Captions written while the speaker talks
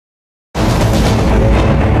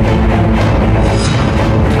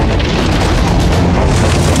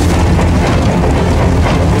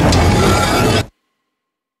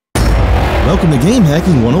welcome to Game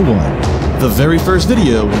Hacking 101, the very first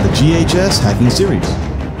video in the GHS Hacking Series.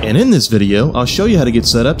 And in this video, I'll show you how to get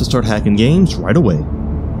set up to start hacking games right away.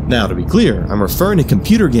 Now, to be clear, I'm referring to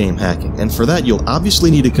computer game hacking, and for that you'll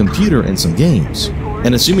obviously need a computer and some games.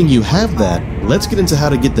 And assuming you have that, let's get into how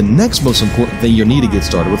to get the next most important thing you'll need to get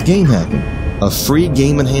started with game hacking, a free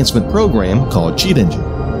game enhancement program called Cheat Engine.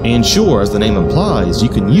 And sure, as the name implies, you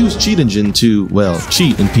can use Cheat Engine to, well,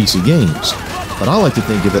 cheat in PC games. But I like to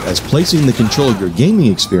think of it as placing the control of your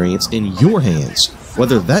gaming experience in your hands,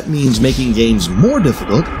 whether that means making games more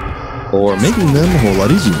difficult or making them a whole lot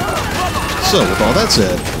easier. So with all that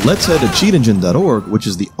said, let's head to cheatengine.org, which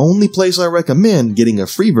is the only place I recommend getting a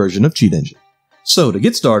free version of Cheat Engine. So to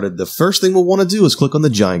get started, the first thing we'll want to do is click on the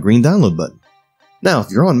giant green download button. Now, if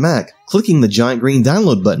you're on Mac, clicking the giant green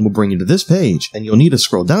download button will bring you to this page, and you'll need to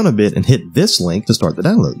scroll down a bit and hit this link to start the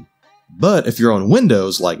download. But if you're on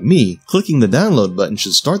Windows, like me, clicking the download button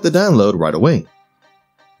should start the download right away.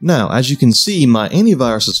 Now, as you can see, my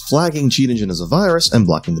antivirus is flagging Cheat Engine as a virus and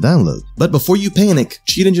blocking the download. But before you panic,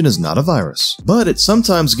 Cheat Engine is not a virus. But it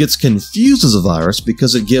sometimes gets confused as a virus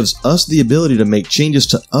because it gives us the ability to make changes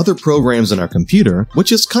to other programs in our computer,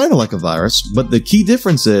 which is kind of like a virus, but the key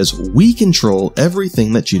difference is we control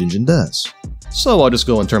everything that Cheat Engine does. So I'll just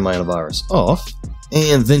go and turn my antivirus off,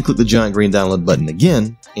 and then click the giant green download button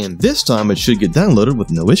again, and this time it should get downloaded with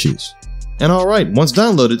no issues. And alright, once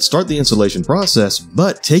downloaded, start the installation process,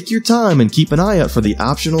 but take your time and keep an eye out for the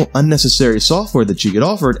optional unnecessary software that you get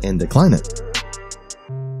offered and decline it.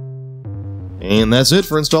 And that's it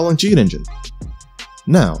for installing Cheat Engine.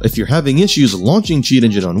 Now, if you're having issues launching Cheat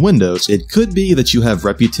Engine on Windows, it could be that you have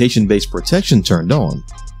reputation-based protection turned on.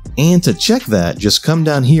 And to check that, just come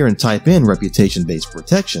down here and type in reputation-based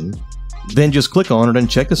protection, then just click on it and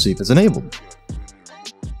check to see if it's enabled.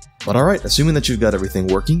 But alright, assuming that you've got everything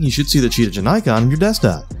working, you should see the Cheat Engine icon on your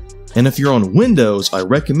desktop. And if you're on Windows, I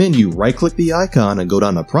recommend you right-click the icon and go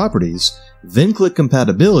down to Properties, then click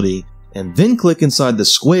Compatibility, and then click inside the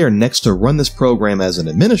square next to Run this program as an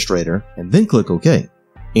administrator, and then click OK.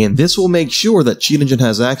 And this will make sure that Cheat Engine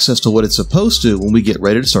has access to what it's supposed to when we get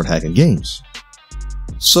ready to start hacking games.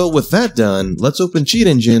 So with that done, let's open Cheat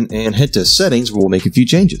Engine and head to Settings, where we'll make a few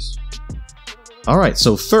changes. Alright,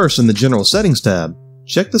 so first in the General Settings tab,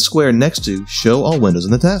 check the square next to Show All Windows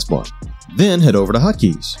in the taskbar. Then head over to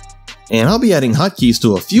Hotkeys. And I'll be adding hotkeys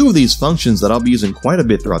to a few of these functions that I'll be using quite a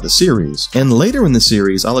bit throughout the series, and later in the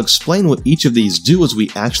series I'll explain what each of these do as we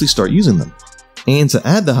actually start using them. And to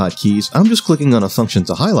add the hotkeys, I'm just clicking on a function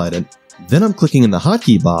to highlight it, then I'm clicking in the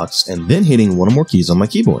hotkey box and then hitting one or more keys on my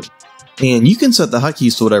keyboard. And you can set the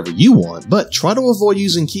hotkeys to whatever you want, but try to avoid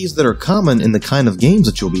using keys that are common in the kind of games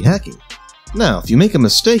that you'll be hacking. Now, if you make a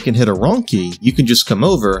mistake and hit a wrong key, you can just come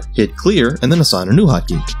over, hit clear, and then assign a new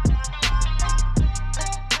hotkey.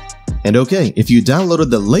 And okay, if you downloaded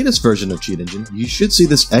the latest version of Cheat Engine, you should see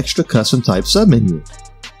this extra custom type submenu.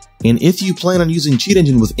 And if you plan on using Cheat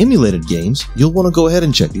Engine with emulated games, you'll want to go ahead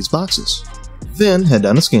and check these boxes. Then head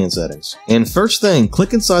down to Scan Settings, and first thing,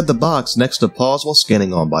 click inside the box next to Pause while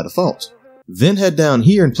scanning on by default. Then head down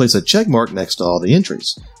here and place a checkmark next to all the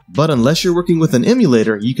entries. But unless you're working with an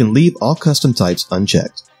emulator, you can leave all custom types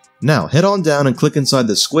unchecked. Now head on down and click inside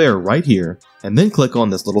the square right here, and then click on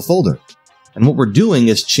this little folder. And what we're doing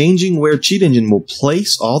is changing where Cheat Engine will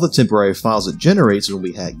place all the temporary files it generates when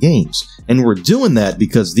we hack games. And we're doing that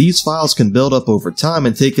because these files can build up over time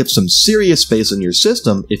and take up some serious space in your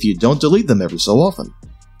system if you don't delete them every so often.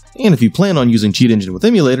 And if you plan on using Cheat Engine with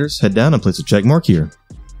emulators, head down and place a checkmark here.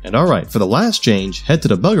 And alright, for the last change, head to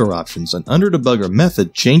Debugger Options, and under Debugger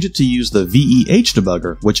Method, change it to use the VEH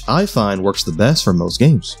debugger, which I find works the best for most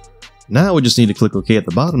games. Now we just need to click OK at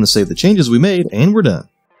the bottom to save the changes we made, and we're done.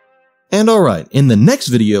 And alright, in the next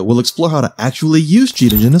video, we'll explore how to actually use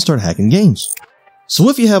Cheat Engine to start hacking games. So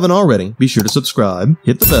if you haven't already, be sure to subscribe,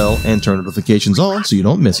 hit the bell, and turn notifications on so you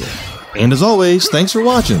don't miss it. And as always, thanks for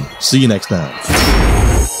watching. See you next time.